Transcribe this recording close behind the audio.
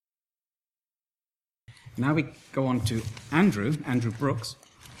Now we go on to Andrew Brooks,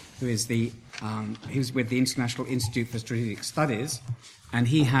 who is who's with the International Institute for Strategic Studies, and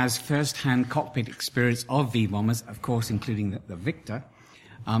he has first-hand cockpit experience of V-bombers, of course, including the Victor.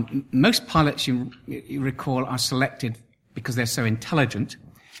 Most pilots, you recall, are selected because they're so intelligent,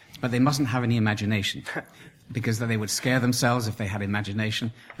 but they mustn't have any imagination, because they would scare themselves if they had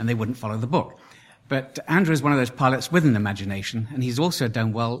imagination, and they wouldn't follow the book. But Andrew is one of those pilots with an imagination, and he's also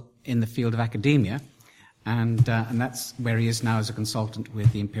done well in the field of academia, and that's where he is now as a consultant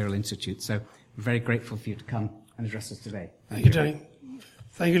with the Imperial Institute. So we're very grateful for you to come and address us today. Thank you, Tony.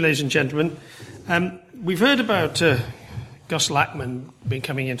 Thank you, ladies and gentlemen. We've heard about Gus Lackman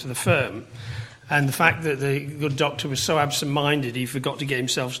coming into the firm, and the fact that the good doctor was so absent-minded he forgot to get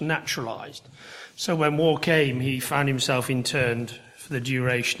himself naturalised. So when war came, he found himself interned for the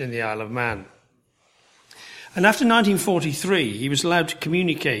duration in the Isle of Man. And after 1943, he was allowed to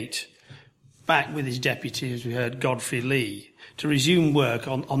communicate back with his deputy, as we heard, Godfrey Lee, to resume work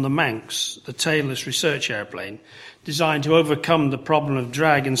on the Manx, the tailless research airplane, designed to overcome the problem of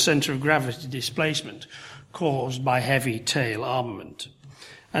drag and centre of gravity displacement caused by heavy tail armament.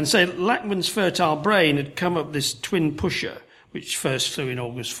 And so Lackman's fertile brain had come up this twin pusher, which first flew in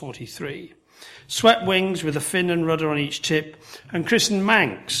August 43. Swept wings with a fin and rudder on each tip, and christened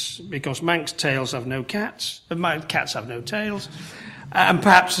Manx, because Manx tails have no cats, cats have no tails, and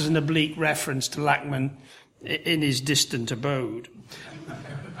perhaps as an oblique reference to Lackman in his distant abode.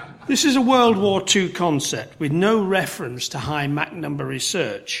 This is a World War II concept with no reference to high Mach number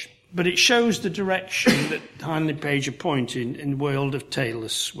research, but it shows the direction that Handley Page are pointing in the world of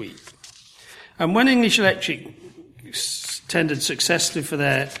tailless sweep. And when English Electric tendered successfully for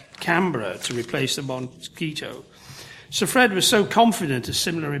their Canberra to replace the Mosquito, Sir Fred was so confident a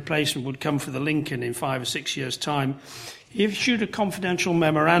similar replacement would come for the Lincoln in 5 or 6 years' time, he issued a confidential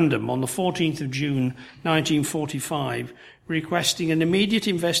memorandum on the 14th of June 1945 requesting an immediate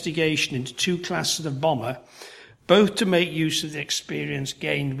investigation into 2 classes of bomber, both to make use of the experience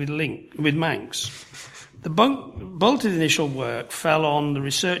gained with Manx. The bulk of the initial work fell on the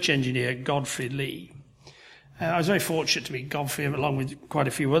research engineer Godfrey Lee. I was very fortunate to meet Godfrey along with quite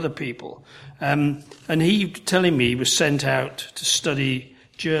a few other people. And he, telling me, was sent out to study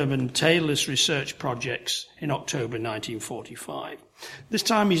German tailless research projects in October 1945. This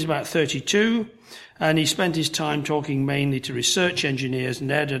time he's about 32, and he spent his time talking mainly to research engineers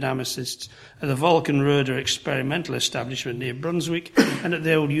and aerodynamicists at the Wolkenroeder experimental establishment near Brunswick and at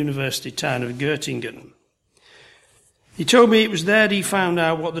the old university town of Göttingen. He told me it was there that he found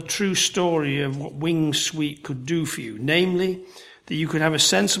out what the true story of what wing sweep could do for you, namely that you could have a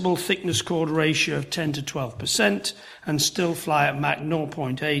sensible thickness chord ratio of 10 to 12% and still fly at Mach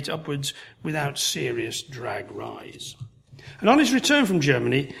 0.8 upwards without serious drag rise. And on his return from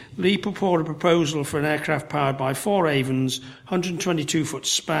Germany, Lee put forward a proposal for an aircraft powered by 4 Avons, 122-foot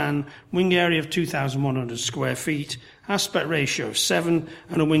span, wing area of 2,100 square feet, aspect ratio of 7,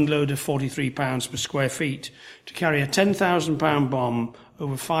 and a wing load of 43 pounds per square feet, to carry a 10,000-pound bomb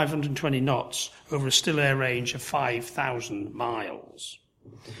over 520 knots over a still air range of 5,000 miles.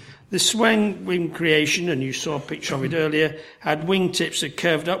 This swing wing creation, and you saw a picture of it earlier, had wing tips that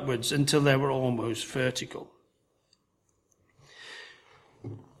curved upwards until they were almost vertical.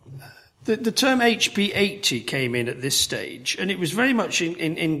 The term HP-80 came in at this stage, and it was very much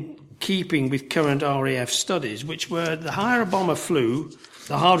in keeping with current RAF studies, which were the higher a bomber flew,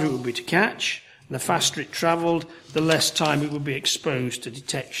 the harder it would be to catch, and the faster it travelled, the less time it would be exposed to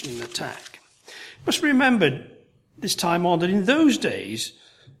detection and attack. It must be remembered this time on that in those days,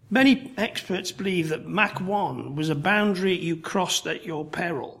 many experts believed that Mach 1 was a boundary you crossed at your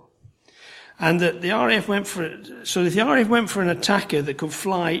peril. And that the RAF went for it. So if the RAF went for an attacker that could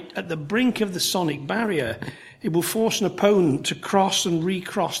fly at the brink of the sonic barrier, it will force an opponent to cross and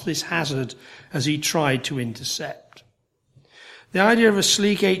recross this hazard as he tried to intercept. The idea of a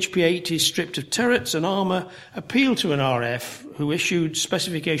sleek HP-80 stripped of turrets and armour appealed to an RAF who issued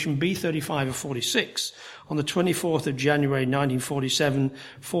specification B35 of 46 on the 24th of January 1947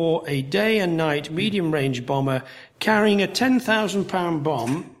 for a day and night medium-range bomber carrying a 10,000-pound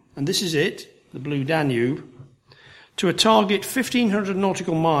bomb, and this is it, the Blue Danube, to a target 1,500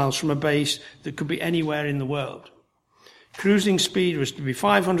 nautical miles from a base that could be anywhere in the world. Cruising speed was to be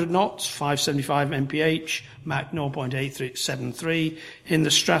 500 knots, 575 mph, Mach 0.873 in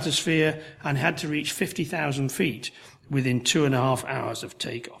the stratosphere, and had to reach 50,000 feet within 2.5 hours of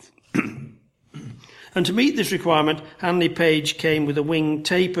takeoff. And to meet this requirement, Handley Page came with a wing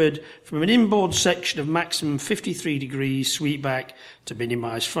tapered from an inboard section of maximum 53 degrees sweepback to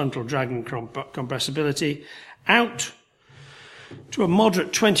minimise frontal drag and compressibility, out to a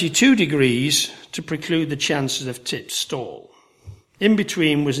moderate 22 degrees to preclude the chances of tip stall. In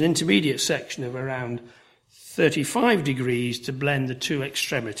between was an intermediate section of around 35 degrees to blend the two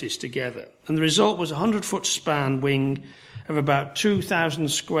extremities together. And the result was a 100-foot span wing of about 2,000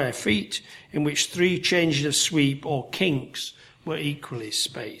 square feet, in which 3 changes of sweep or kinks were equally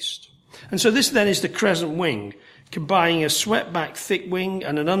spaced. And so this then is the crescent wing, combining a swept-back thick wing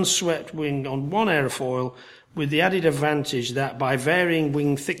and an unswept wing on one aerofoil, with the added advantage that by varying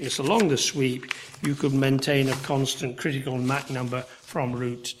wing thickness along the sweep, you could maintain a constant critical Mach number from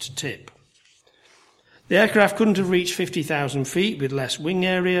root to tip. The aircraft couldn't have reached 50,000 feet with less wing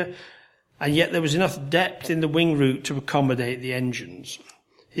area, and yet there was enough depth in the wing root to accommodate the engines.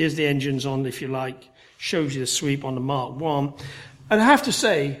 Here's the engines on, if you like, shows you the sweep on the Mark 1. And I have to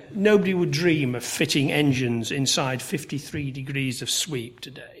say, nobody would dream of fitting engines inside 53 degrees of sweep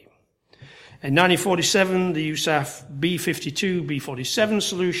today. In 1947, the USAF B-52, B-47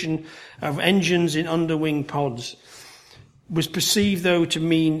 solution of engines in underwing pods was perceived, though, to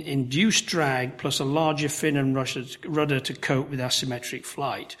mean induced drag plus a larger fin and rudder to cope with asymmetric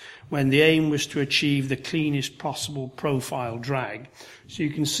flight, when the aim was to achieve the cleanest possible profile drag. So you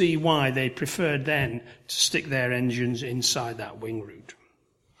can see why they preferred then to stick their engines inside that wing root.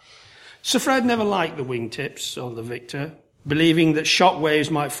 Sir Fred never liked the wingtips on the Victor, believing that shock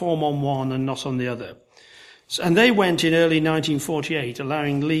waves might form on one and not on the other. And they went in early 1948,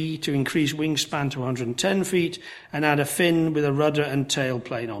 allowing Lee to increase wingspan to 110 feet and add a fin with a rudder and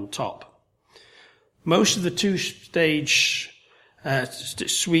tailplane on top. Most of the two-stage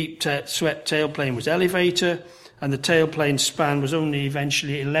swept tailplane was elevator, and the tailplane span was only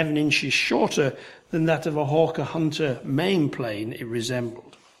eventually 11 inches shorter than that of a Hawker Hunter main plane it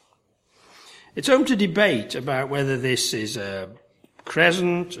resembled. It's home to debate about whether this is a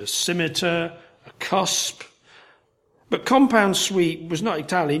crescent, a scimitar, a cusp. But compound sweep was not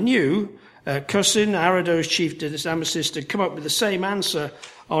entirely new. Cussin, Arado's chief dynamicist, had come up with the same answer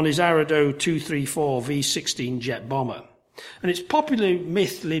on his Arado 234 V-16 jet bomber. And it's popularly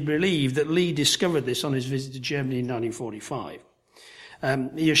mythically believed that Lee discovered this on his visit to Germany in 1945.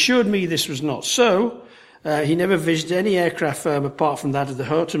 He assured me this was not so. He never visited any aircraft firm apart from that of the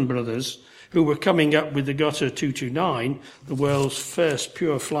Houghton brothers, who were coming up with the Gotha 229, the world's first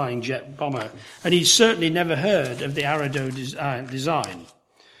pure flying jet bomber, and he'd certainly never heard of the Arado design.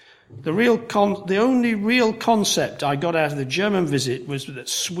 The only real concept I got out of the German visit was that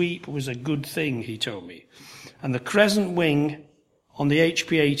sweep was a good thing, he told me, and the crescent wing on the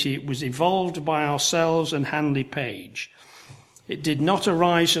HP-80 was evolved by ourselves and Handley Page. It did not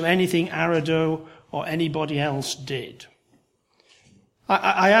arise from anything Arado or anybody else did.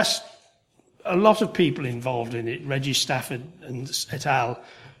 I asked a lot of people involved in it, Reggie Stafford and et al.,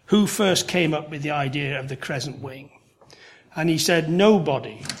 who first came up with the idea of the crescent wing. And he said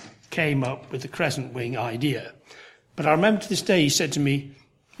nobody came up with the crescent wing idea. But I remember to this day he said to me,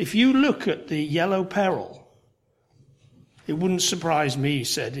 if you look at the Yellow Peril, it wouldn't surprise me, he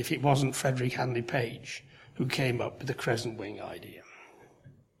said, if it wasn't Frederick Handley Page who came up with the crescent wing idea.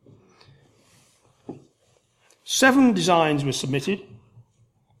 7 designs were submitted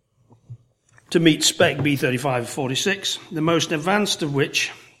to meet spec B-35-46, the most advanced of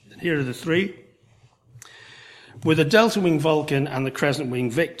which, here are the 3, were the Delta Wing Vulcan and the Crescent Wing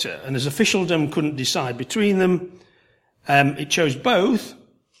Victor. And as officialdom couldn't decide between them, it chose both,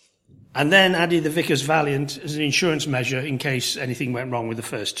 and then added the Vickers Valiant as an insurance measure in case anything went wrong with the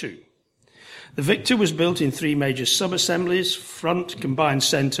first 2. The Victor was built in 3 major sub-assemblies: front, combined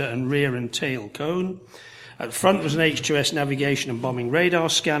centre, and rear and tail cone. At the front was an H-2S navigation and bombing radar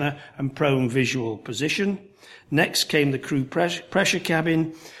scanner and prone visual position. Next came the crew pressure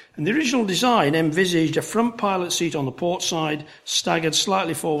cabin, and the original design envisaged a front pilot seat on the port side, staggered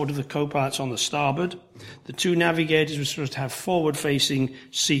slightly forward of the co-pilots on the starboard. The 2 navigators were supposed to have forward-facing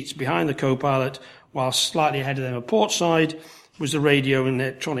seats behind the co-pilot, while slightly ahead of them on port side was the radio and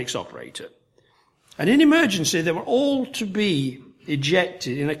electronics operator. And in emergency, they were all to be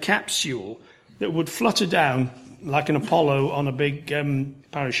ejected in a capsule that would flutter down like an Apollo on a big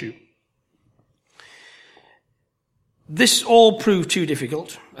parachute. This all proved too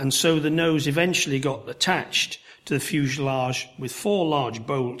difficult, and so the nose eventually got attached to the fuselage with 4 large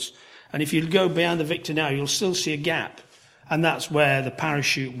bolts. And if you go behind the Victor now, you'll still see a gap, and that's where the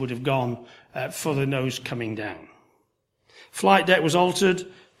parachute would have gone for the nose coming down. Flight deck was altered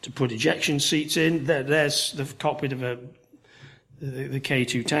to put ejection seats in. There's the cockpit of the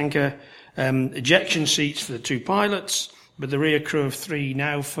K2 tanker. Ejection seats for the 2 pilots, but the rear crew of 3,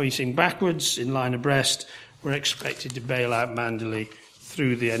 now facing backwards in line abreast, were expected to bail out Manderley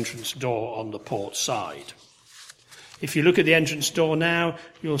through the entrance door on the port side. If you look at the entrance door now,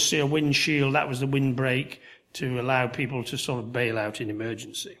 you'll see a windshield. That was the windbreak to allow people to sort of bail out in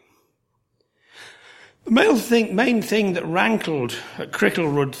emergency. The main thing that rankled at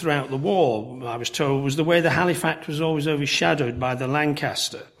Cricklewood throughout the war, I was told, was the way the Halifax was always overshadowed by the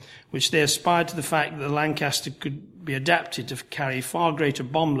Lancaster, which they aspired to the fact that the Lancaster could be adapted to carry far greater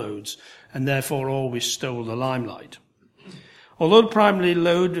bomb loads and therefore always stole the limelight. Although the primary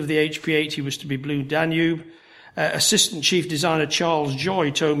load of the HP-80 was to be Blue Danube, Assistant Chief Designer Charles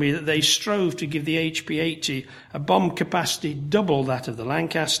Joy told me that they strove to give the HP-80 a bomb capacity double that of the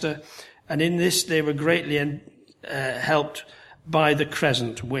Lancaster, and in this they were greatly helped by the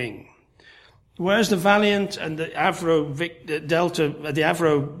Crescent Wing. Whereas the Valiant and the Avro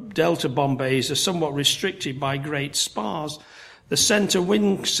Delta bomb bays are somewhat restricted by great spars, the centre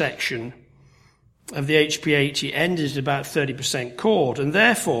wing section of the HP-80 ended at about 30% chord, and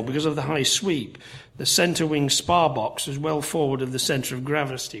therefore, because of the high sweep, the centre wing spar box was well forward of the centre of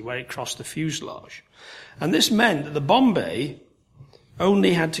gravity where it crossed the fuselage. And this meant that the bomb bay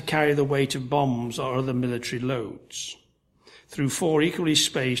only had to carry the weight of bombs or other military loads through 4 equally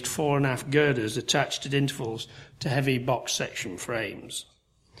spaced fore and aft girders attached at intervals to heavy box section frames.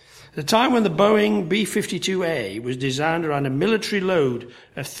 At the time when the Boeing B-52A was designed around a military load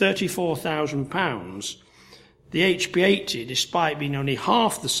of 34,000 pounds, the HP-80, despite being only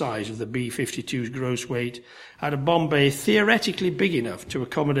half the size of the B-52's gross weight, had a bomb bay theoretically big enough to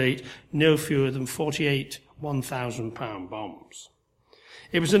accommodate no fewer than 48 1,000-pound bombs.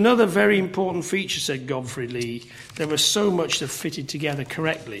 It was another very important feature, said Godfrey Lee. There was so much that fitted together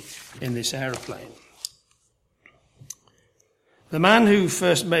correctly in this aeroplane. The man who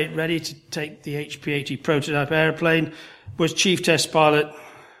first made ready to take the HP-80 prototype aeroplane was Chief Test Pilot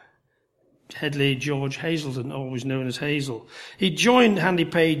Hedley George Hazelton, always known as Hazel. He joined Handley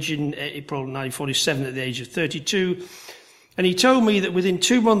Page in April 1947 at the age of 32, and he told me that within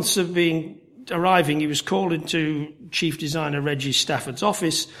 2 months of arriving, he was called into Chief Designer Reggie Stafford's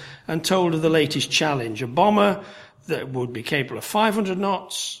office and told of the latest challenge, a bomber that would be capable of 500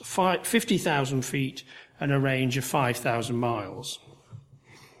 knots, 50,000 feet, and a range of 5,000 miles.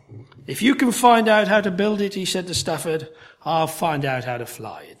 If you can find out how to build it, he said to Stafford, I'll find out how to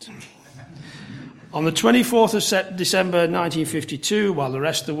fly it. On the 24th of December 1952, while the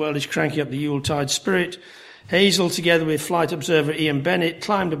rest of the world is cranking up the Yuletide spirit, Hazel, together with flight observer Ian Bennett,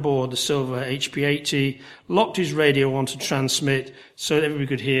 climbed aboard the silver HP-80, locked his radio on to transmit so that everybody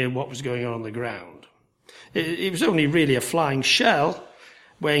could hear what was going on the ground. It was only really a flying shell,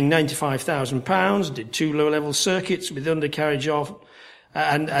 weighing 95,000 pounds, did 2 low-level circuits with undercarriage off,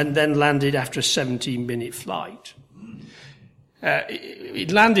 and then landed after a 17-minute flight.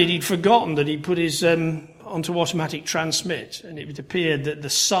 It landed, he'd forgotten that he'd put his onto automatic transmit, and it appeared that the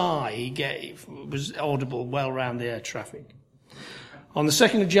sigh he gave was audible well around the air traffic. On the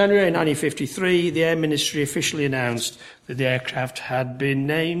 2nd of January 1953, the Air Ministry officially announced that the aircraft had been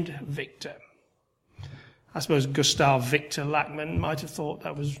named Victor. I suppose Gustav Victor Lachmann might have thought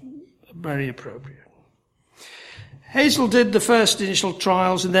that was very appropriate. Hazel did the first initial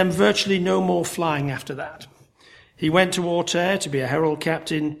trials and then virtually no more flying after that. He went to Auxerre to be a Herald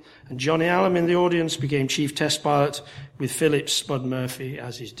captain, and Johnny Allen in the audience became chief test pilot with Philip Spud Murphy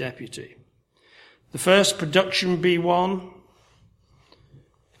as his deputy. The first production B-1,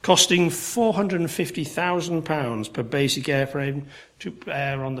 costing £450,000 per basic airframe, to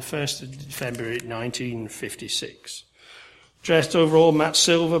air on the 1st of February 1956. Dressed overall matte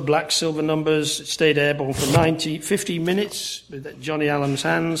silver, black silver numbers, it stayed airborne for 15 minutes with Johnny Allen's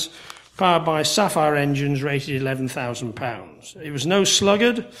hands, powered by Sapphire engines rated 11,000 pounds. It was no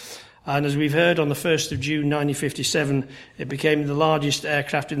sluggard, and as we've heard, on the 1st of June 1957, it became the largest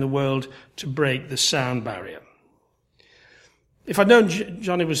aircraft in the world to break the sound barrier. If I'd known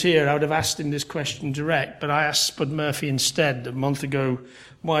Johnny was here, I would have asked him this question direct, but I asked Spud Murphy instead a month ago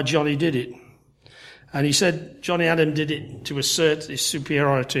why Johnny did it. And he said Johnny Adam did it to assert his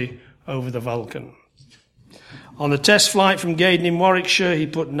superiority over the Vulcan. On the test flight from Gaydon in Warwickshire, he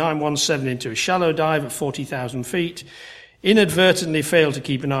put 917 into a shallow dive at 40,000 feet, inadvertently failed to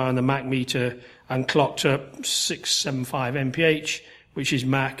keep an eye on the Mach meter, and clocked up 675 mph, which is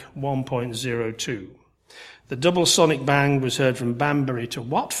Mach 1.02. The double sonic bang was heard from Banbury to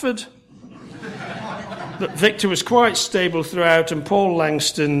Watford. But Victor was quite stable throughout, and Paul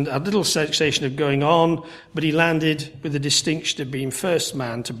Langston had little sensation of going on, but he landed with the distinction of being first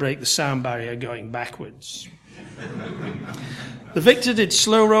man to break the sound barrier going backwards. The Victor did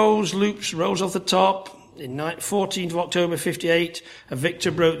slow rolls, loops, rolls off the top. In 14th of October 58, a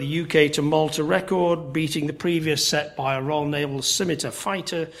Victor broke the UK to Malta record, beating the previous set by a Royal Naval Scimitar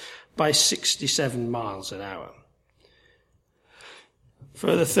fighter by 67 miles an hour.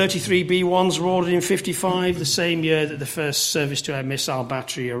 Further 33 B-1s were ordered in 55, the same year that the first surface-to-air missile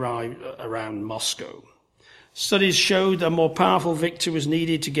battery arrived around Moscow. Studies showed that a more powerful Victor was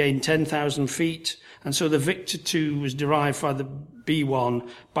needed to gain 10,000 feet, and so the Victor II was derived by the B-1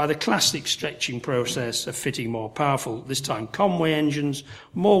 by the classic stretching process of fitting more powerful, this time Conway engines,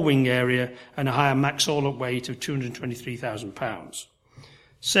 more wing area, and a higher max all-up weight of 223,000 pounds.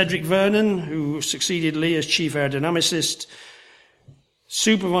 Cedric Vernon, who succeeded Lee as chief aerodynamicist,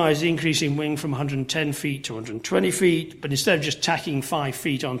 supervised the increase in wing from 110 feet to 120 feet, but instead of just tacking 5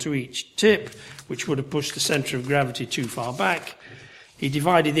 feet onto each tip, which would have pushed the centre of gravity too far back, he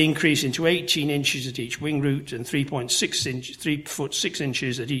divided the increase into 18 inches at each wing root and 3 foot 6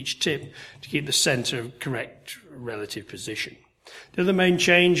 inches at each tip to keep the centre of correct relative position. The other main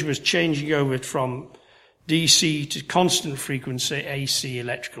change was changing over from DC to constant frequency AC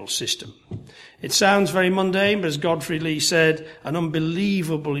electrical system. It sounds very mundane, but as Godfrey Lee said, an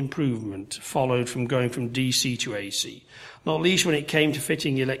unbelievable improvement followed from going from DC to AC, not least when it came to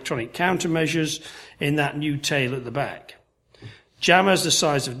fitting electronic countermeasures in that new tail at the back. Jammers the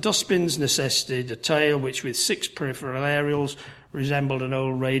size of dustbins necessitated a tail which, with 6 peripheral aerials, resembled an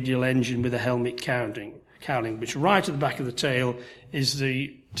old radial engine with a helmet cowling, which right at the back of the tail is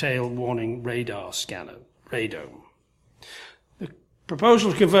the tail warning radar scanner, radome. The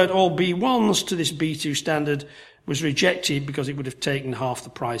proposal to convert all B1s to this B2 standard was rejected because it would have taken half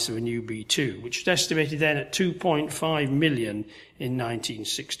the price of a new B2, which was estimated then at 2.5 million in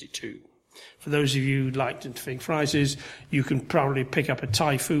 1962. For those of you who'd like to think prices, you can probably pick up a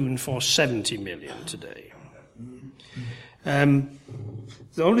Typhoon for 70 million today.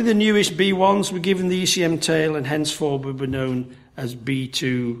 Only the newest B1s were given the ECM tail and henceforth were known as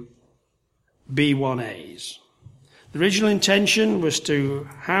B2 B1As. The original intention was to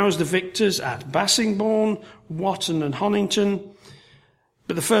house the Victors at Bassingbourn, Watton and Honington,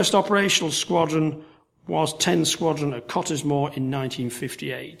 but the first operational squadron was 10 Squadron at Cottesmore in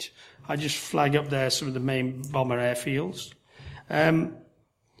 1958. I just flag up there some of the main bomber airfields. I don't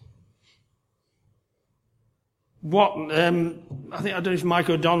know if Mike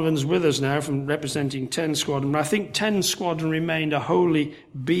O'Donovan's with us now from representing 10 Squadron, but I think 10 Squadron remained a wholly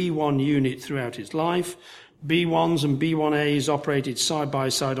B1 unit throughout its life. B1s and B1As operated side by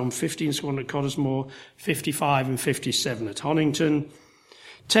side on 15 Squadron at Cottesmore, 55 and 57 at Honington.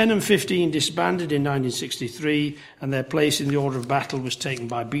 10 and 15 disbanded in 1963, and their place in the order of battle was taken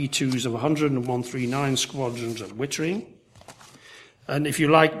by B2s of 100 and 139 squadrons at Wittering. And if you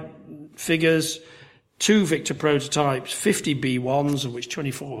like figures, 2 Victor prototypes, 50 B1s, of which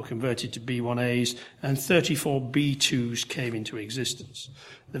 24 were converted to B1As, and 34 B2s came into existence.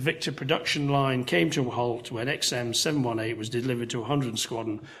 The Victor production line came to a halt when XM718 was delivered to 100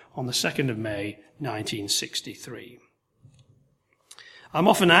 Squadron on the 2nd of May, 1963. I'm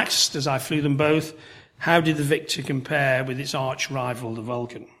often asked, as I flew them both, how did the Victor compare with its arch rival, the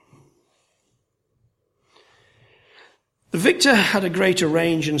Vulcan? The Victor had a greater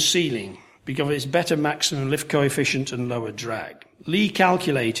range and ceiling because of its better maximum lift coefficient and lower drag. Lee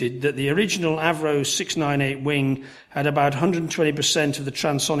calculated that the original Avro 698 wing had about 120% of the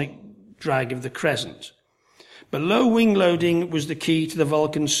transonic drag of the Crescent. But low wing loading was the key to the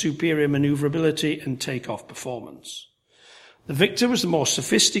Vulcan's superior maneuverability and takeoff performance. The Victor was the more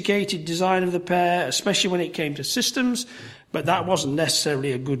sophisticated design of the pair, especially when it came to systems, but that wasn't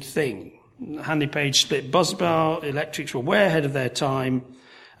necessarily a good thing. Handy Page split buzzbar electrics were way ahead of their time,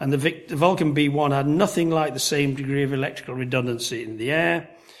 and the Vulcan B1 had nothing like the same degree of electrical redundancy in the air.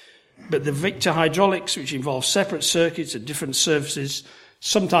 But the Victor hydraulics, which involved separate circuits at different surfaces,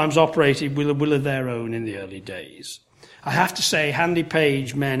 sometimes operated with a will of their own in the early days. I have to say, Handy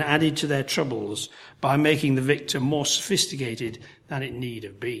Page men added to their troubles by making the Victor more sophisticated than it need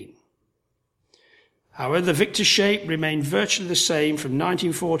have been. However, the Victor shape remained virtually the same from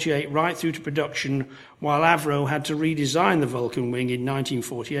 1948 right through to production, while Avro had to redesign the Vulcan wing in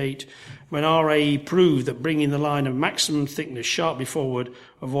 1948, when RAE proved that bringing the line of maximum thickness sharply forward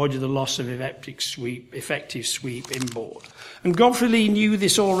avoided the loss of effective sweep inboard. And Godfrey Lee knew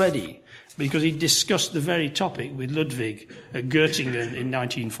this already, because he discussed the very topic with Ludwig at Göttingen in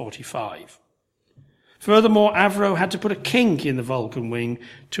 1945. Furthermore, Avro had to put a kink in the Vulcan wing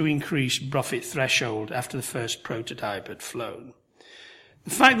to increase Buffett threshold after the first prototype had flown.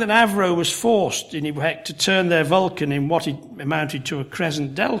 The fact that Avro was forced, in effect, to turn their Vulcan in what it amounted to a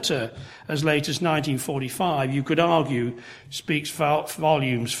crescent delta as late as 1945, you could argue, speaks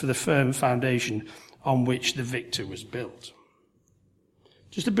volumes for the firm foundation on which the Victor was built.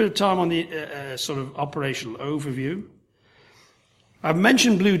 Just a bit of time on the sort of operational overview. I've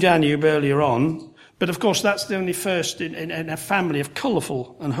mentioned Blue Danube earlier on, But of course, that's the only first in a family of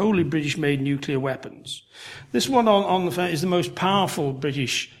colourful and wholly British-made nuclear weapons. This one on the is the most powerful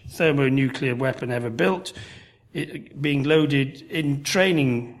British thermonuclear weapon ever built, it being loaded in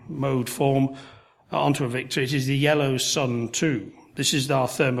training mode form onto a Victor. It is the Yellow Sun 2. This is our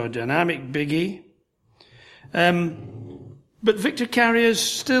thermodynamic biggie. But Victor carriers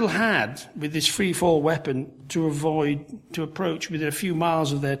still had, with this free-fall weapon, to approach within a few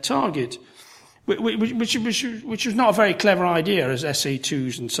miles of their target, which was not a very clever idea as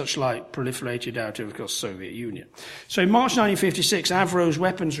SA-2s and such like proliferated out of course, Soviet Union. So in March 1956, Avro's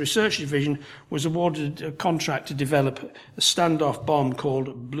Weapons Research Division was awarded a contract to develop a standoff bomb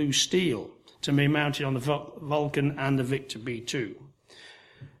called Blue Steel to be mounted on the Vulcan and the Victor B-2.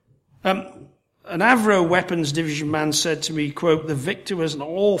 An Avro Weapons Division man said to me, quote, "The Victor was an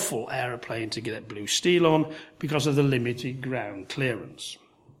awful aeroplane to get Blue Steel on because of the limited ground clearance."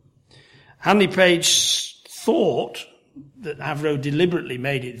 Handley Page thought that Avro deliberately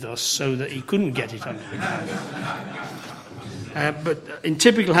made it thus so that he couldn't get it under the ground. But in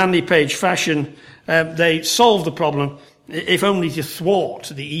typical Handley Page fashion, they solved the problem, if only to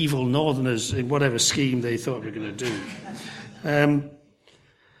thwart the evil Northerners in whatever scheme they thought they were going to do.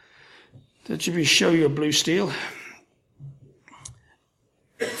 Should we show you a Blue Steel?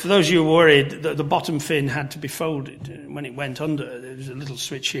 For those of you who were worried, the bottom fin had to be folded. When it went under, there was a little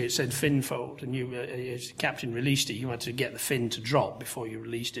switch here, it said fin fold, and you, as the captain released it, you had to get the fin to drop before you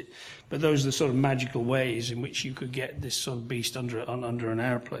released it. But those are the sort of magical ways in which you could get this sort of beast under an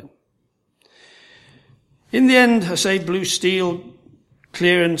airplane. In the end, I say Blue Steel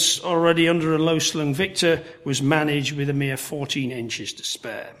clearance already under a low-slung Victor was managed with a mere 14 inches to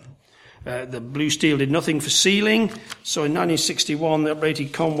spare. The Blue Steel did nothing for sealing, so in 1961 the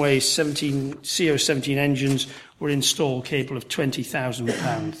uprated Conway CO-17 engines were installed capable of 20,000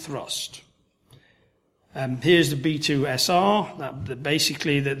 pound thrust. Here's the B-2 SR,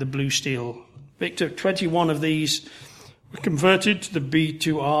 basically the Blue Steel Victor. 21 of these were converted to the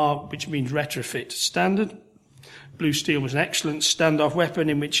B-2R, which means retrofit standard. Blue Steel was an excellent standoff weapon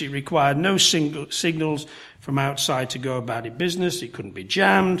in which it required no signals from outside to go about its business. It couldn't be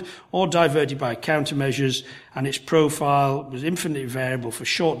jammed or diverted by countermeasures, and its profile was infinitely variable for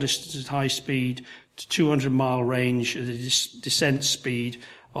short distance at high speed to 200-mile range at a descent speed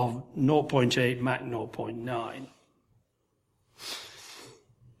of 0.8 Mach 0.9.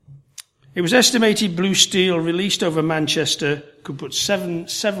 It was estimated Blue Steel released over Manchester could put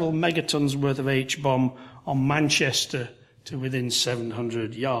several megatons worth of H-bomb on Manchester to within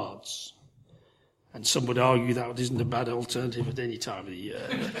 700 yards. And some would argue that isn't a bad alternative at any time of the year.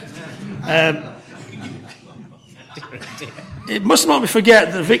 It must not be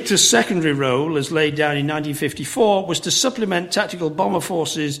forget that Victor's secondary role, as laid down in 1954, was to supplement tactical bomber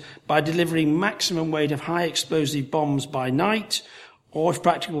forces by delivering maximum weight of high explosive bombs by night, or if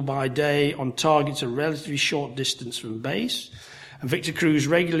practical by day, on targets a relatively short distance from base. And Victor crews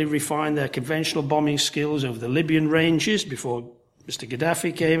regularly refined their conventional bombing skills over the Libyan ranges before Mr.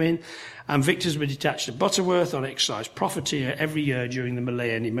 Gaddafi came in, and Victors were detached to Butterworth on exercise profiteer every year during the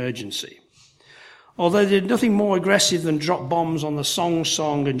Malayan emergency. Although they did nothing more aggressive than drop bombs on the Song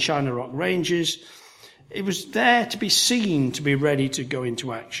Song and China Rock ranges, it was there to be seen to be ready to go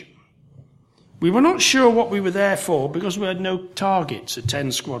into action. We were not sure what we were there for because we had no targets, a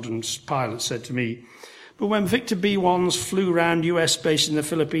 10 squadron's pilot said to me. But when Victor B-1s flew around US base in the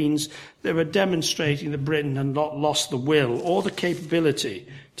Philippines, they were demonstrating that Britain had not lost the will or the capability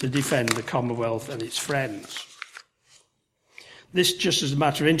to defend the Commonwealth and its friends. This, just as a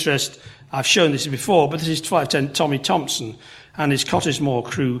matter of interest, I've shown this before, but this is 510 Tommy Thompson and his Cottesmore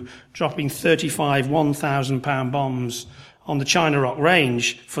crew dropping 35 1,000-pound bombs on the China Rock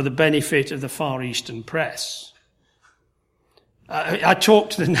range for the benefit of the Far Eastern press. I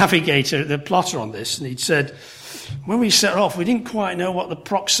talked to the navigator, the plotter on this, and he'd said, when we set off, we didn't quite know what the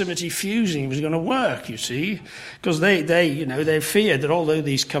proximity fusing was going to work, you see, because they feared that although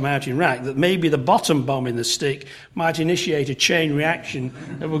these come out in rack, that maybe the bottom bomb in the stick might initiate a chain reaction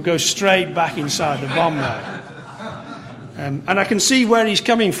that would go straight back inside the bomb line. And I can see where he's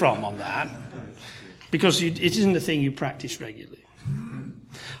coming from on that, because it isn't a thing you practice regularly.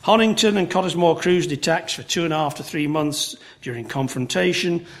 Honington and Cottesmore crews detached for 2.5 to 3 months during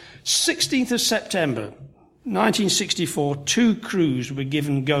confrontation. 16th of September 1964, 2 crews were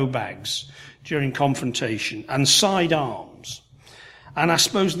given go bags during confrontation and side arms. And I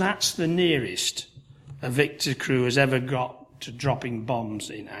suppose that's the nearest a Victor crew has ever got to dropping bombs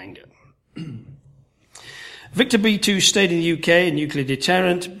in anger. Victor B-2 stayed in the UK, a nuclear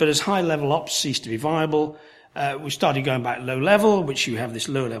deterrent, but as high-level ops ceased to be viable, We started going back low level, which you have this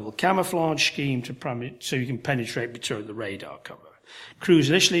low level camouflage scheme so you can penetrate below the radar cover. Crews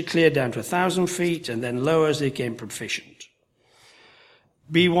initially cleared down to 1,000 feet and then lower as they became proficient.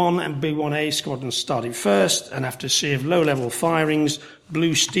 B-1 and B-1A squadrons started first, and after a series of low level firings,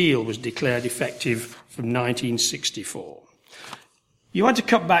 Blue Steel was declared effective from 1964. You had to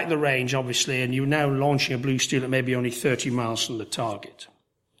cut back the range, obviously, and you're now launching a Blue Steel at maybe only 30 miles from the target.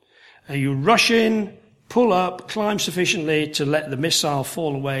 You rush in, pull up, climb sufficiently to let the missile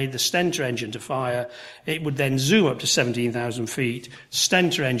fall away, the Stentor engine to fire. It would then zoom up to 17,000 feet,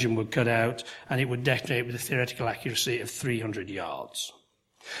 Stentor engine would cut out, and it would detonate with a theoretical accuracy of 300 yards.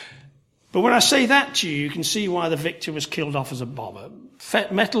 But when I say that to you, you can see why the Victor was killed off as a bomber.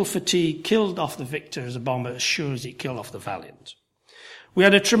 Metal fatigue killed off the Victor as a bomber as sure as it killed off the Valiant. We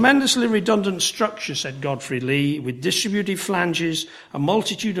had a tremendously redundant structure, said Godfrey Lee, with distributed flanges, a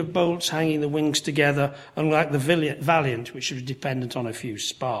multitude of bolts hanging the wings together, unlike the Valiant, which was dependent on a few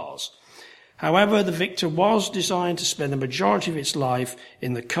spars. However, the Victor was designed to spend the majority of its life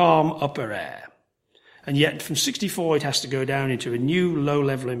in the calm upper air. And yet, from 64, it has to go down into a new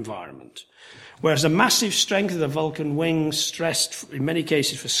low-level environment. Whereas the massive strength of the Vulcan wings, stressed in many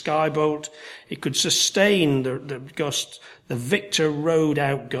cases for skybolt, it could sustain the gust. The Victor rode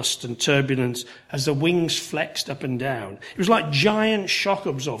out gust and turbulence as the wings flexed up and down. It was like giant shock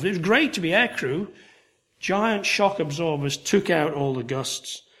absorbers. It was great to be aircrew. Giant shock absorbers took out all the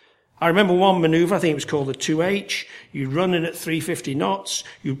gusts. I remember one maneuver, I think it was called the 2H. You'd run in at 350 knots,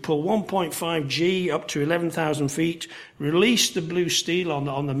 you'd pull 1.5 G up to 11,000 feet, release the Blue Steel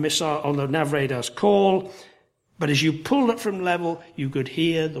on the missile, on the nav radar's call, but as you pulled up from level, you could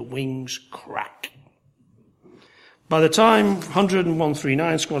hear the wings crack. By the time 100 and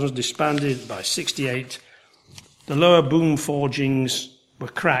 139 squadrons disbanded by 68, the lower boom forgings were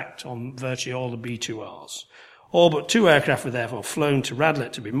cracked on virtually all the B-2Rs. All but 2 aircraft were therefore flown to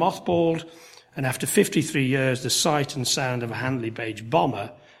Radlett to be mothballed, and after 53 years, the sight and sound of a Handley Page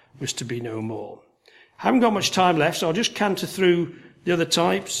bomber was to be no more. I haven't got much time left, so I'll just canter through the other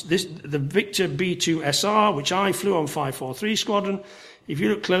types. The Victor B-2SR, which I flew on 543 Squadron. If you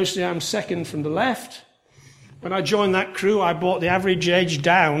look closely, I'm second from the left. When I joined that crew, I brought the average age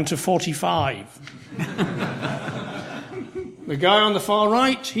down to 45. The guy on the far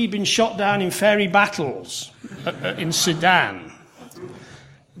right, he'd been shot down in ferry battles in Sudan.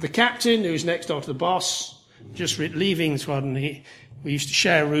 The captain, who's next door to the boss, just leaving the squadron, we used to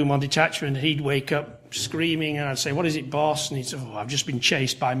share a room on detachment, and he'd wake up screaming, and I'd say, "What is it, boss?" And he'd say, "Oh, I've just been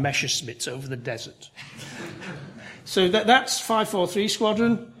chased by Messerschmitts over the desert." So that's 543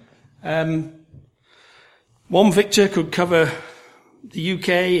 Squadron. One Victor could cover the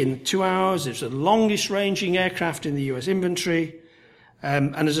UK in 2 hours. It's the longest ranging aircraft in the US inventory.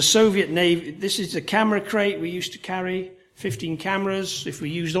 And as a Soviet Navy, this is the camera crate we used to carry, 15 cameras. If we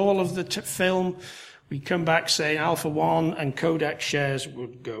used all of the film, we'd come back saying Alpha 1 and Kodak shares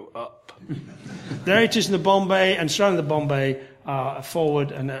would go up. There it is in the Bombay, and surrounding the Bombay are a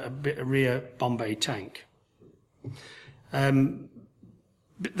forward and a rear Bombay tank.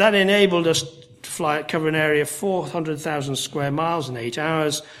 That enabled us to cover an area of 400,000 square miles in 8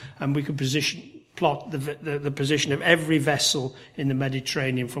 hours, and we could plot the position of every vessel in the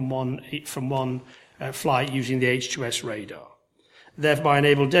Mediterranean from one flight using the H2S radar. Thereby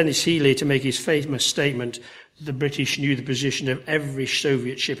enabled Dennis Healy to make his famous statement that the British knew the position of every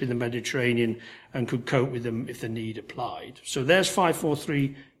Soviet ship in the Mediterranean and could cope with them if the need applied. So there's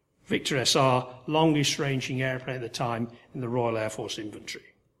 543 Victor SR, longest ranging airplane at the time in the Royal Air Force inventory.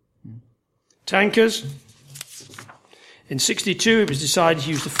 Tankers. In 62, it was decided to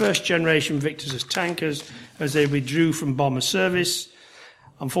use the first generation Victors as tankers as they withdrew from bomber service.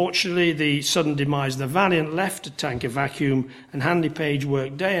 Unfortunately, the sudden demise of the Valiant left a tanker vacuum, and Handley Page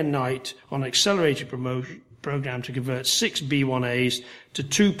worked day and night on an accelerated program to convert 6 B-1As to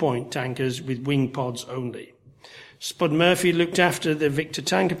 2-point tankers with wing pods only. Spud Murphy looked after the Victor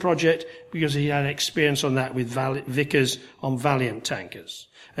tanker project because he had experience on that with Vickers on Valiant tankers.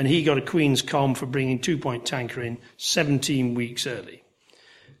 And he got a Queen's Com for bringing 2-point tanker in 17 weeks early.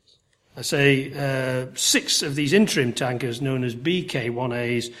 I say 6 of these interim tankers, known as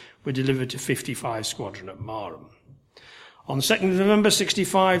BK-1As, were delivered to 55 Squadron at Marham. On 2nd of November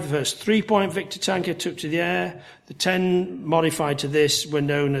 65, the first 3-point Victor tanker took to the air. The 10 modified to this were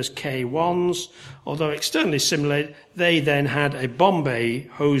known as K-1s. Although externally simulated, they then had a Bombay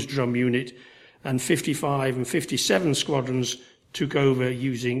hose drum unit, and 55 and 57 squadrons took over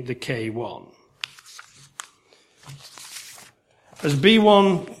using the K-1. As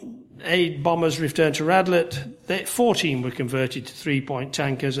B-1A bombers returned to Radlett, 14 were converted to 3-point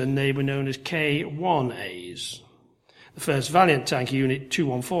tankers, and they were known as K1As. The first Valiant tanker unit,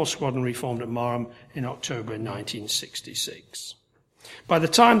 214 Squadron, reformed at Marham in October 1966. By the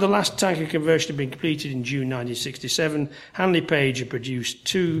time the last tanker conversion had been completed in June 1967, Handley Page had produced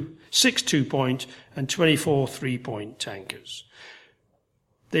 6 2-point and 24 3-point tankers.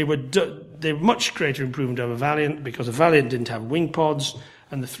 They were much greater improvement over Valiant because the Valiant didn't have wing pods,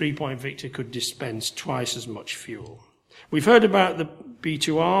 and the 3-point Victor could dispense twice as much fuel. We've heard about the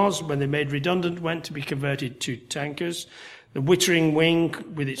B2Rs, when they made redundant, went to be converted to tankers. The Wittering wing,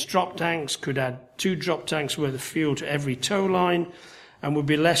 with its drop tanks, could add 2 drop tanks worth of fuel to every tow line and would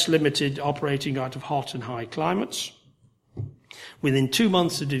be less limited operating out of hot and high climates. Within 2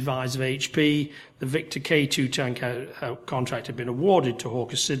 months of the demise of HP, the Victor K2 tanker contract had been awarded to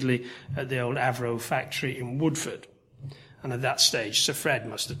Hawker Siddeley at the old Avro factory in Woodford. And at that stage, Sir Fred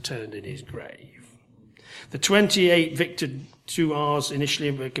must have turned in his grave. The 28 Victor 2Rs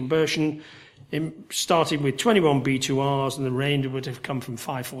initially were conversion, starting with 21 B2Rs, and the remainder would have come from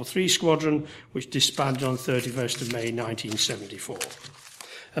 543 Squadron, which disbanded on 31st of May 1974.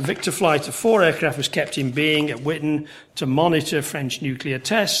 A Victor flight of 4 aircraft was kept in being at Witten to monitor French nuclear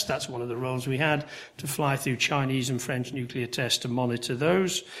tests. That's one of the roles we had, to fly through Chinese and French nuclear tests to monitor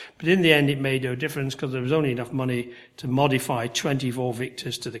those. But in the end, it made no difference because there was only enough money to modify 24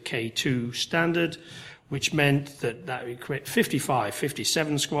 Victors to the K2 standard, which meant that would create 55,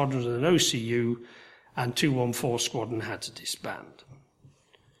 57 squadrons and an OCU, and 214 Squadron had to disband.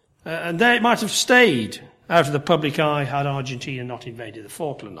 And there it might have stayed out of the public eye had Argentina not invaded the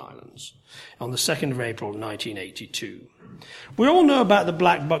Falkland Islands on the 2nd of April 1982. We all know about the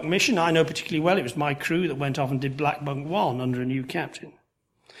Black Buck mission. I know particularly well. It was my crew that went off and did Black Buck 1 under a new captain.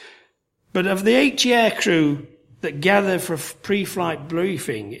 But of the 80 air crew that gathered for a pre-flight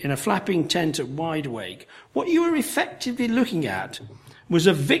briefing in a flapping tent at Wide Awake, what you were effectively looking at was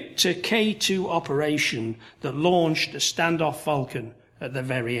a Victor K2 operation that launched a standoff Vulcan at the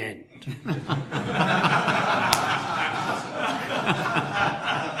very end.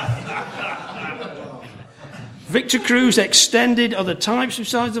 Victor crews extended other types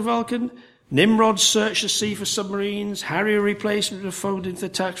besides the Vulcan. Nimrod searched the sea for submarines. Harrier replacements were folded into the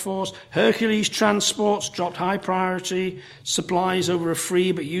task force. Hercules transports dropped high priority supplies over a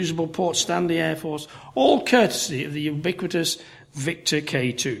free but usable Port Stanley Air Force, all courtesy of the ubiquitous Victor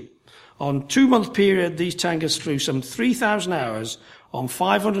K2. On a 2-month period, these tankers flew some 3,000 hours on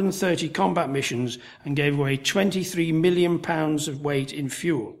 530 combat missions and gave away 23 million pounds of weight in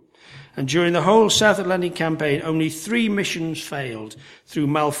fuel. And during the whole South Atlantic campaign, only 3 missions failed through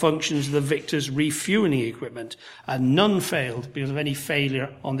malfunctions of the Victor's refueling equipment, and none failed because of any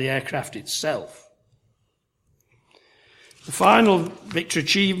failure on the aircraft itself. The final Victor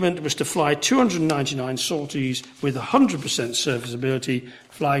achievement was to fly 299 sorties with 100% serviceability,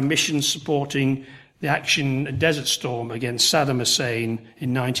 flying missions supporting the action at Desert Storm against Saddam Hussein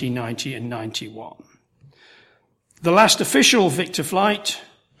in 1990 and 91. The last official Victor flight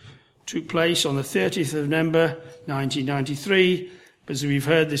took place on the 30th of November 1993. But as we've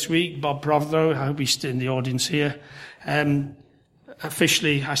heard this week, Bob Prothero, I hope he's still in the audience here,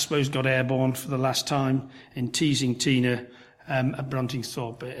 officially, I suppose, got airborne for the last time in Teasing Tina at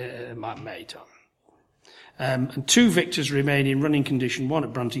Bruntingthorpe at May time. And 2 Victors remain in running condition, one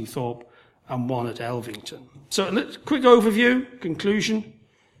at Bruntingthorpe and one at Elvington. So a quick overview, conclusion.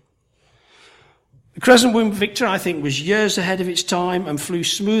 The Crescent Wind Victor, I think, was years ahead of its time and flew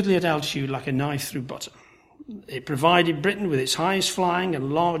smoothly at altitude like a knife through butter. It provided Britain with its highest flying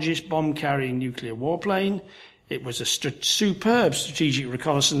and largest bomb-carrying nuclear warplane. It was a superb strategic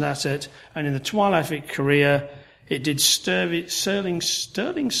reconnaissance asset, and in the twilight of its career, it did sterling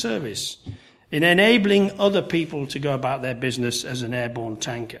service in enabling other people to go about their business as an airborne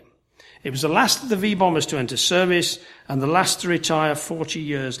tanker. It was the last of the V-bombers to enter service and the last to retire 40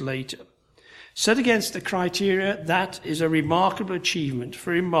 years later. Set against the criteria, that is a remarkable achievement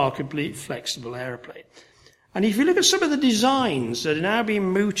for a remarkably flexible aeroplane. And if you look at some of the designs that are now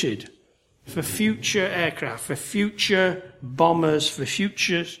being mooted for future aircraft, for future bombers, for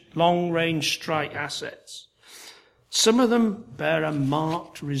future long-range strike assets, some of them bear a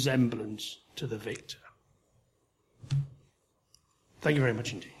marked resemblance to the Victor. Thank you very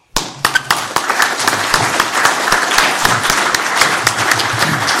much indeed.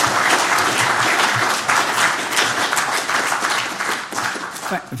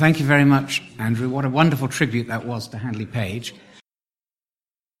 Thank you very much, Andrew. What a wonderful tribute that was to Handley Page.